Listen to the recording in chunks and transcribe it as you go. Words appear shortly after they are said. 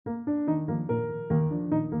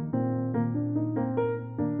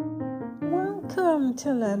Welcome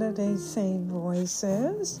to Latter-day Saint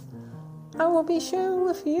Voices. I will be sharing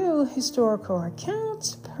with you historical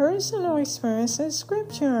accounts, personal experiences,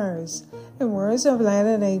 scriptures, and words of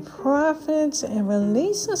Latter-day prophets and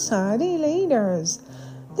Relief Society leaders.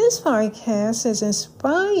 This podcast is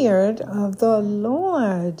inspired of the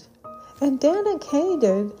Lord and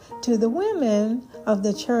dedicated to the women of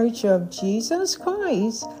the Church of Jesus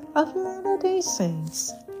Christ of Latter-day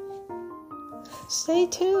Saints. Stay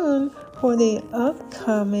tuned for the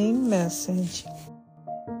upcoming message.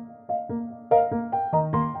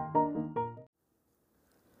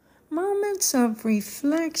 Moments of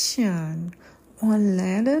reflection on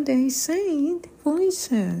Latter-day Saint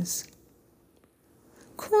Voices.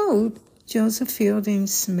 Quote Joseph Fielding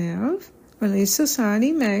Smith, Relief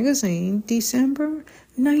Society Magazine, December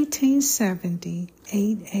 1970,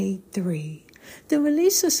 883. The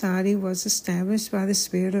Relief Society was established by the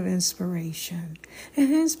Spirit of Inspiration and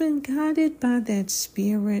has been guided by that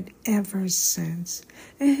Spirit ever since.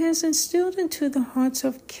 It has instilled into the hearts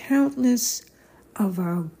of countless of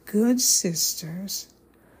our good sisters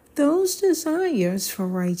those desires for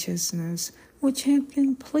righteousness which have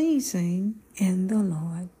been pleasing in the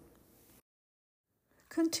Lord.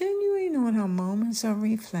 Continuing on our moments of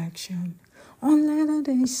reflection on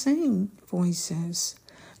Latter-day Saint Voices.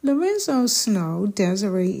 Lorenzo Snow,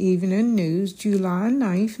 Deseret Evening News, July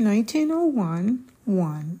 9, 1901,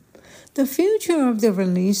 1. The future of the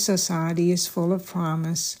Relief Society is full of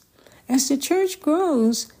promise. As the church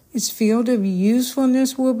grows, its field of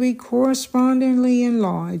usefulness will be correspondingly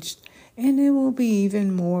enlarged, and it will be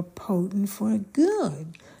even more potent for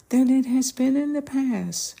good than it has been in the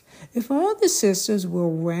past. If all the sisters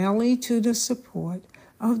will rally to the support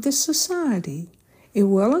of the society, it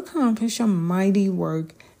will accomplish a mighty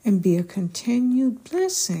work and be a continued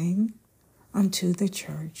blessing unto the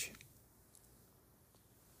church.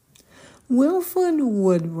 Wilford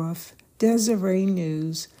Woodruff, Deseret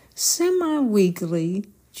News, Semi-Weekly,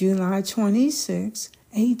 July 26,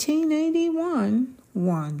 1881,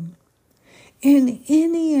 1. In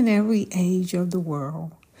any and every age of the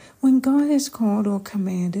world, when God has called or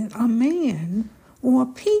commanded a man or a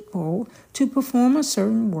people to perform a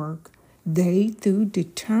certain work, they, through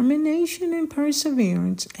determination and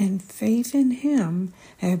perseverance and faith in Him,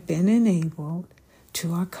 have been enabled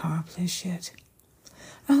to accomplish it.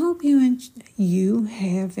 I hope you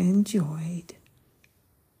have enjoyed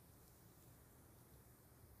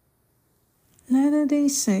Latter-day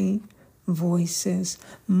Saint Voices,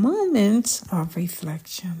 Moments of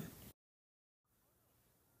Reflection.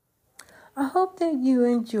 I hope that you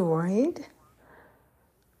enjoyed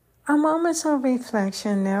our moments of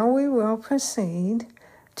reflection. Now we will proceed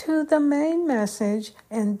to the main message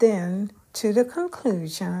and then to the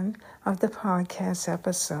conclusion of the podcast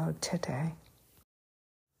episode today.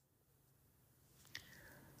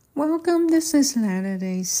 Welcome, this is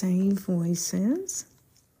Latter-day Saint Voices.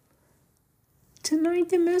 Tonight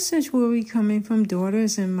the message will be coming from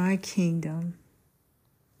Daughters in My Kingdom.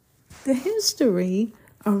 The history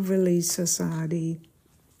of Relief Society.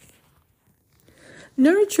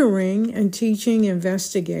 Nurturing and teaching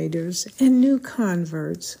investigators and new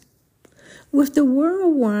converts. With the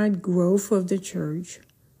worldwide growth of the church,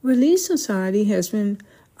 Relief Society has been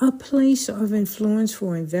a place of influence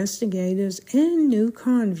for investigators and new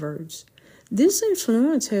converts. This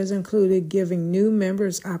influence has included giving new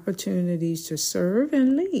members opportunities to serve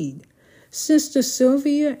and lead. Sister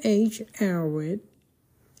Sylvia H. Allred,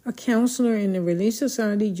 a counselor in the Relief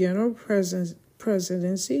Society General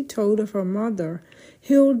Presidency, told of her mother,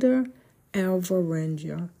 Hilda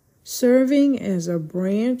Alvarenga, serving as a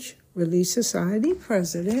branch Relief Society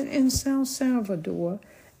president in San Salvador,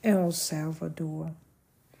 El Salvador.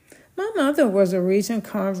 My mother was a recent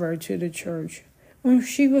convert to the church when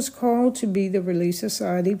she was called to be the Relief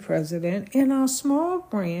Society president in our small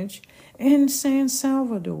branch in San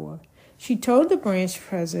Salvador. She told the branch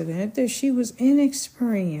president that she was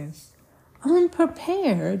inexperienced,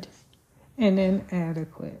 unprepared, and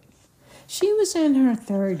inadequate. She was in her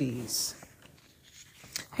 30s,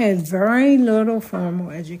 had very little formal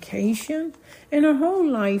education, and her whole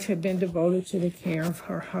life had been devoted to the care of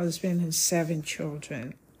her husband and 7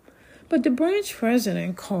 children. But the branch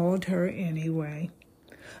president called her anyway.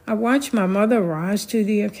 I watched my mother rise to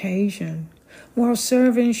the occasion. While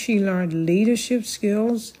serving, she learned leadership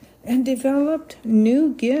skills and developed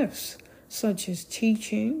new gifts such as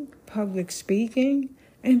teaching, public speaking,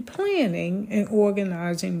 and planning and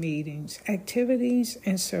organizing meetings, activities,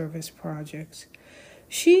 and service projects.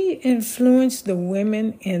 She influenced the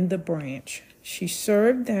women in the branch. She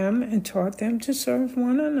served them and taught them to serve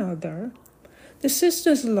one another. The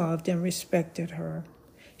sisters loved and respected her.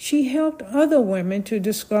 She helped other women to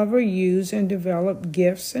discover, use, and develop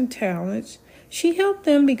gifts and talents. She helped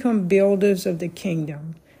them become builders of the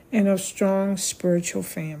kingdom and of strong spiritual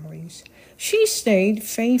families. She stayed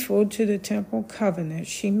faithful to the temple covenant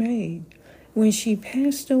she made. When she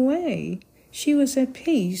passed away, she was at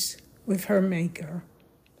peace with her Maker.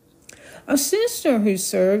 A sister who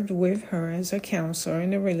served with her as a counselor in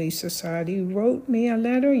the Relief Society wrote me a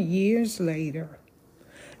letter years later.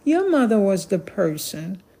 Your mother was the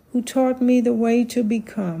person who taught me the way to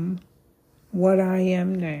become what I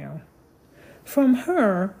am now. From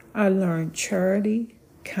her, I learned charity,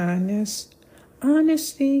 kindness,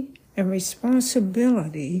 honesty, and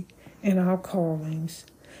responsibility in our callings.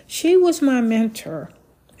 She was my mentor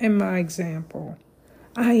and my example.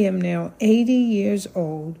 I am now 80 years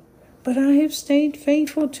old, but I have stayed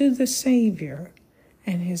faithful to the Savior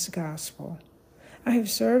and His gospel. I have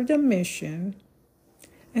served a mission,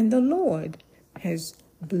 and the Lord has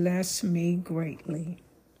blessed me greatly.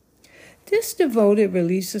 This devoted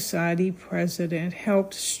Relief Society president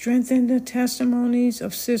helped strengthen the testimonies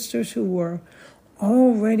of sisters who were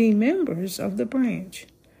already members of the branch.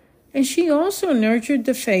 And she also nurtured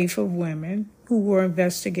the faith of women who were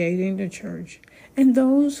investigating the church and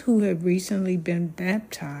those who had recently been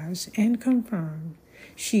baptized and confirmed.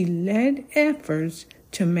 She led efforts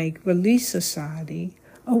to make Relief Society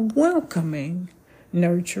a welcoming,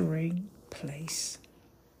 nurturing place.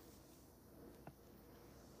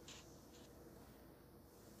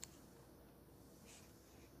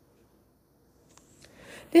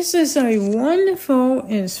 This is a wonderful,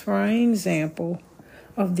 inspiring example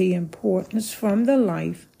of the importance from the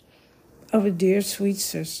life of a dear sweet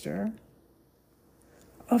sister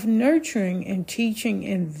of nurturing and teaching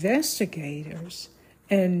investigators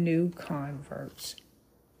and new converts.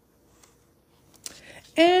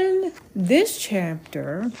 And this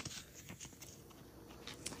chapter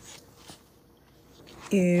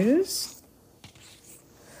is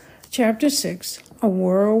Chapter 6, A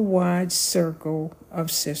Worldwide Circle of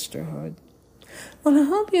Sisterhood. Well, I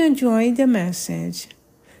hope you enjoyed the message.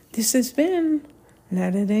 This has been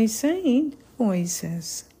Latter-day Saint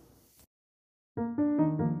Voices.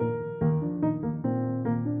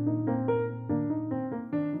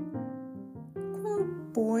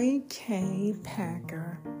 Boyd K.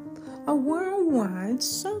 Packer, A Worldwide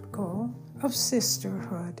Circle of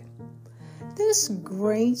Sisterhood. This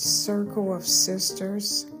great circle of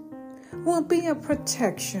sisters will be a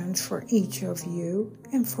protection for each of you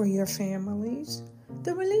and for your families.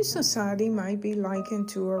 The Relief Society might be likened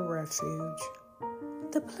to a refuge,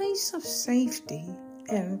 the place of safety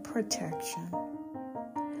and protection,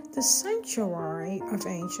 the sanctuary of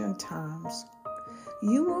ancient times.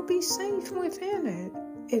 You will be safe within it.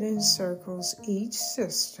 It encircles each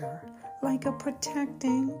sister like a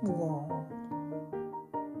protecting wall.